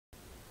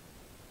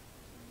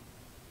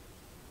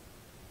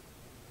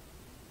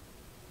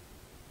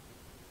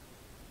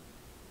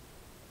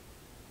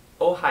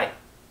Oh, hi.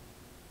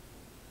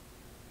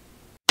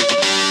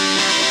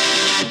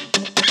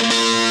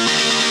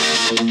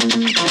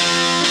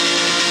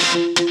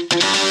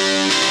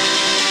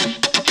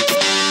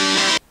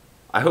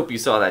 I hope you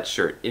saw that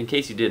shirt. In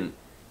case you didn't,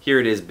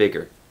 here it is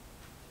bigger.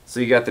 So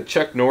you got the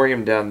Chuck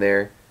Norrium down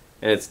there,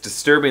 and it's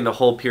disturbing the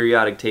whole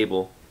periodic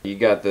table. You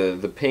got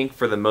the pink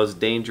for the most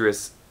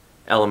dangerous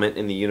element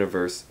in the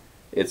universe.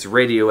 It's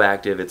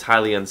radioactive, it's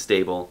highly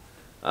unstable,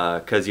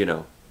 because, you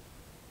know,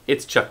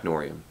 it's Chuck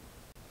Norrium.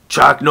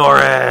 Chuck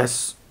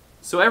Norris!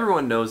 So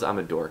everyone knows I'm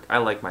a dork. I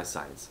like my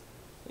science.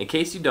 In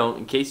case you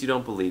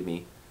don't believe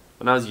me,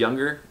 when I was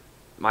younger,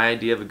 my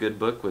idea of a good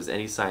book was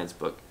any science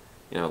book.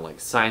 You know, like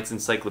Science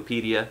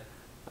Encyclopedia,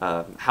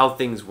 how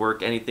things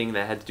work, anything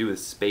that had to do with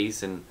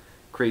space and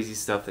crazy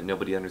stuff that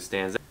nobody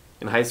understands.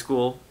 In high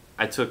school,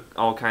 I took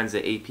all kinds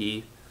of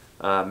AP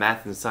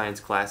math and science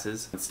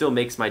classes. It still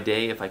makes my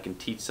day if I can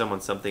teach someone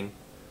something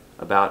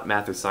about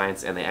math or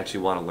science and they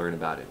actually want to learn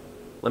about it.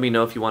 Let me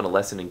know if you want a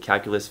lesson in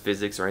calculus,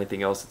 physics, or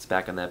anything else that's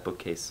back on that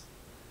bookcase.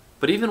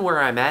 But even where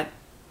I'm at,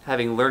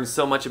 having learned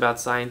so much about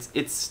science,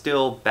 it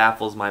still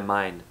baffles my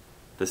mind,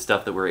 the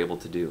stuff that we're able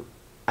to do.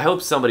 I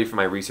hope somebody from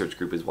my research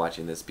group is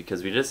watching this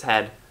because we just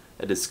had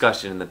a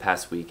discussion in the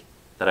past week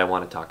that I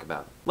want to talk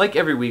about. Like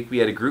every week, we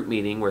had a group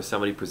meeting where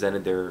somebody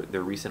presented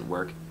their recent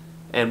work,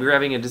 and we were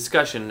having a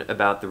discussion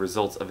about the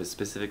results of a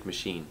specific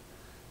machine.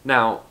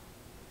 Now,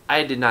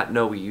 I did not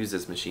know we used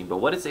this machine, but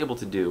what it's able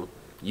to do,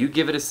 you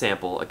give it a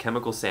sample, a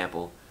chemical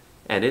sample,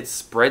 and it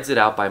spreads it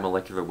out by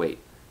molecular weight.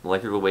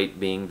 Molecular weight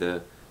being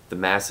the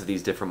mass of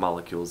these different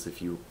molecules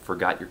if you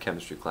forgot your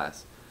chemistry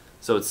class.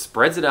 So it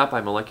spreads it out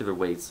by molecular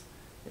weights,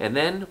 and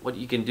then what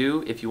you can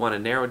do if you want to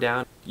narrow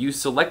down, you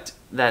select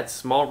that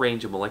small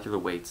range of molecular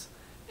weights,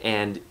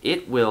 and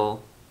it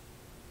will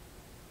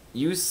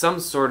use some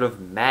sort of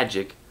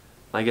magic,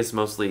 I guess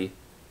mostly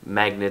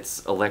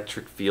magnets,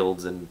 electric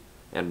fields, and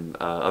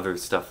other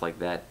stuff like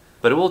that.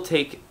 But it will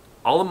take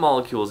all the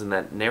molecules in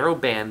that narrow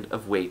band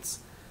of weights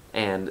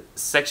and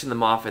section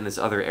them off in this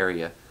other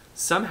area.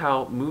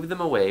 Somehow move them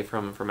away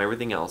from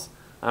everything else.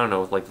 I don't know,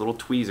 with like little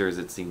tweezers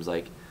it seems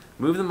like.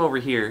 Move them over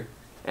here,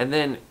 and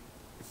then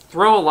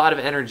throw a lot of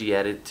energy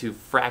at it to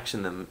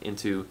fraction them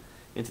into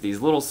these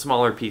little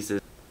smaller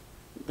pieces.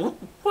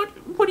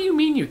 What do you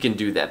mean you can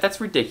do that? That's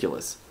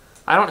ridiculous.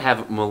 I don't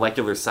have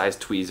molecular-sized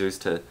tweezers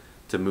to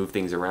move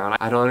things around.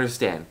 I don't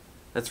understand.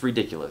 That's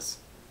ridiculous.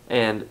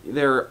 And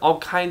there are all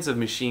kinds of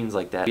machines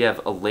like that. We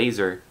have a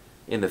laser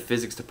in the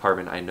physics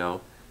department, I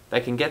know,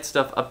 that can get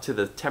stuff up to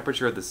the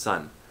temperature of the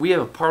sun. We have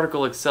a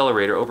particle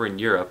accelerator over in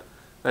Europe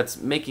that's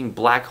making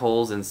black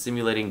holes and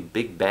simulating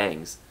big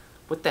bangs.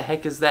 What the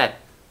heck is that?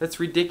 That's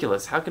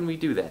ridiculous. How can we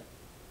do that?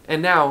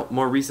 And now,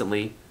 more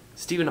recently,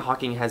 Stephen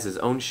Hawking has his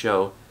own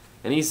show,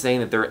 and he's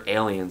saying that they're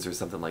aliens or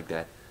something like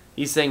that.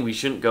 He's saying we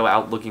shouldn't go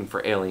out looking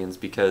for aliens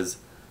because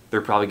they're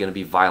probably going to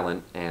be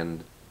violent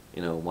and,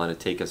 you know, want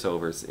to take us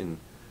over in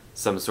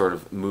some sort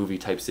of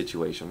movie-type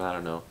situation. I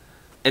don't know.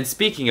 And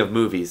speaking of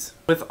movies,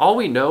 with all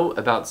we know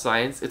about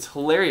science, it's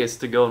hilarious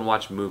to go and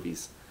watch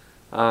movies.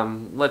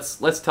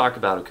 Let's talk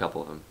about a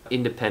couple of them.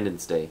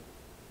 Independence Day.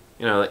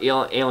 You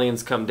know,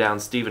 aliens come down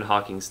Stephen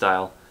Hawking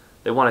style.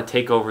 They want to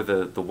take over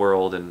the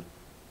world, and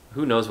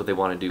who knows what they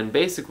want to do. And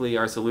basically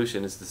our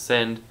solution is to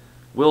send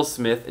Will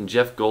Smith and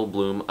Jeff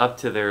Goldblum up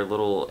to their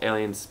little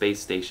alien space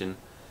station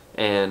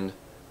and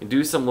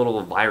do some little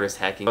virus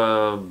hacking,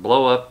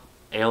 blow up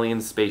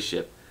alien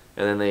spaceship,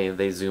 and then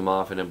they zoom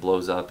off and it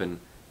blows up and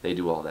they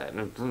do all that.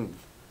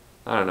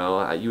 I don't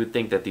know, you would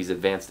think that these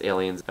advanced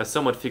aliens have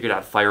somewhat figured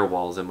out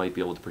firewalls and might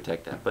be able to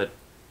protect that, but,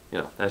 you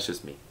know, that's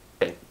just me.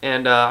 Okay.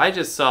 And I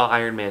just saw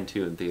Iron Man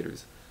 2 in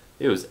theaters.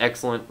 It was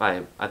excellent.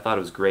 I thought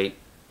it was great.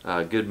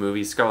 Good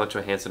movie. Scarlett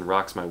Johansson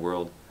rocks my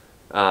world.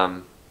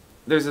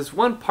 There's this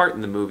one part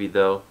in the movie,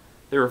 though.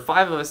 There were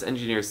 5 of us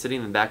engineers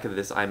sitting in the back of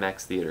this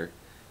IMAX theater,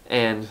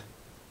 and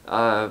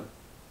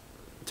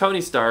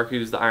Tony Stark,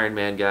 who's the Iron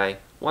Man guy,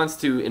 wants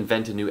to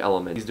invent a new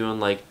element. He's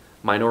doing like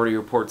Minority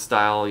Report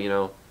style, you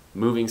know,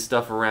 moving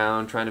stuff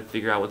around, trying to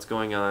figure out what's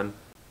going on.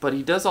 But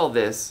he does all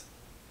this,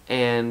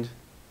 and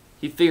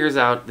he figures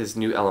out this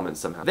new element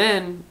somehow.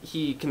 Then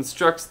he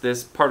constructs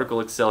this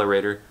particle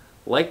accelerator,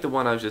 like the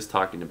one I was just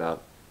talking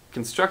about.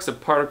 Constructs a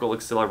particle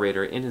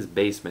accelerator in his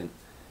basement,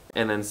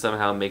 and then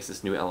somehow makes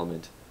this new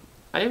element.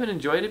 I even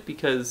enjoyed it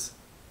because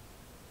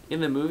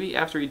in the movie,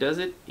 after he does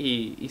it,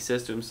 he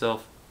says to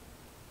himself,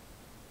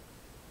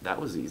 that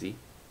was easy.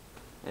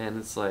 And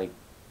it's like,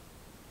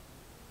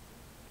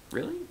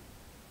 really?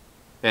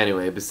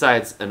 Anyway,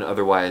 besides an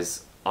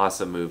otherwise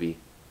awesome movie,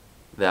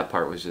 that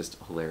part was just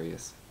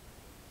hilarious.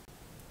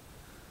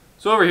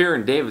 So over here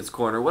in David's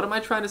corner, what am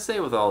I trying to say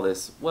with all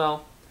this?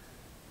 Well,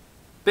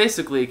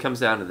 basically it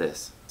comes down to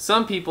this.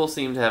 Some people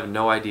seem to have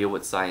no idea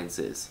what science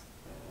is.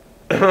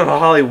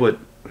 Hollywood.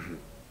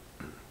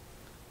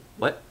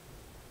 What?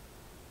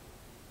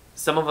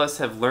 Some of us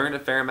have learned a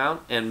fair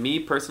amount, and me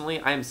personally,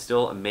 I am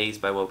still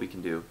amazed by what we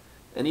can do.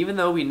 And even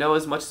though we know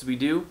as much as we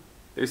do,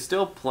 there's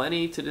still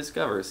plenty to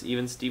discover. So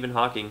even Stephen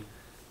Hawking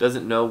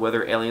doesn't know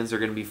whether aliens are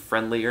going to be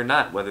friendly or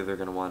not, whether they're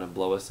going to want to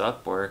blow us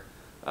up or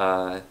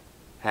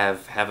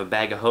have a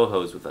bag of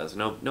ho-hos with us.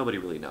 Nobody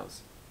really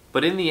knows.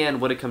 But in the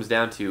end, what it comes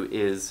down to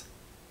is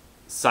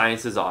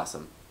science is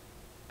awesome.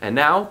 And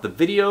now, the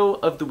video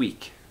of the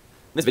week.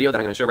 This video that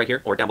I'm going to show right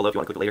here, or down below if you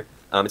want to click it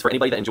later, it's for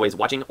anybody that enjoys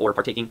watching or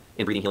partaking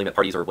in breathing helium at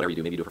parties or whatever you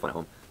do. Maybe you do it for fun at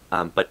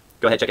home. But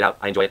go ahead, check it out.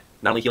 I enjoy it.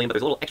 Not only helium, but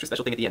there's a little extra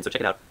special thing at the end, so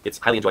check it out. It's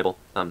highly enjoyable.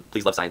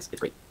 Please love science. It's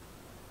great.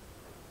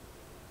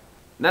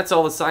 And that's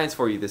all the science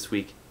for you this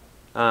week.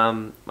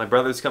 My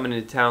brother's coming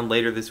into town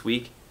later this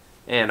week,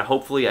 and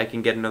hopefully I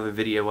can get another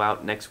video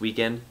out next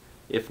weekend.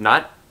 If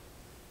not,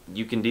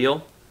 you can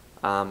deal.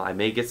 I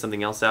may get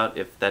something else out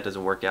if that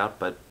doesn't work out,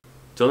 but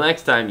till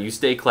next time, you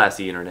stay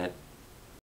classy, Internet.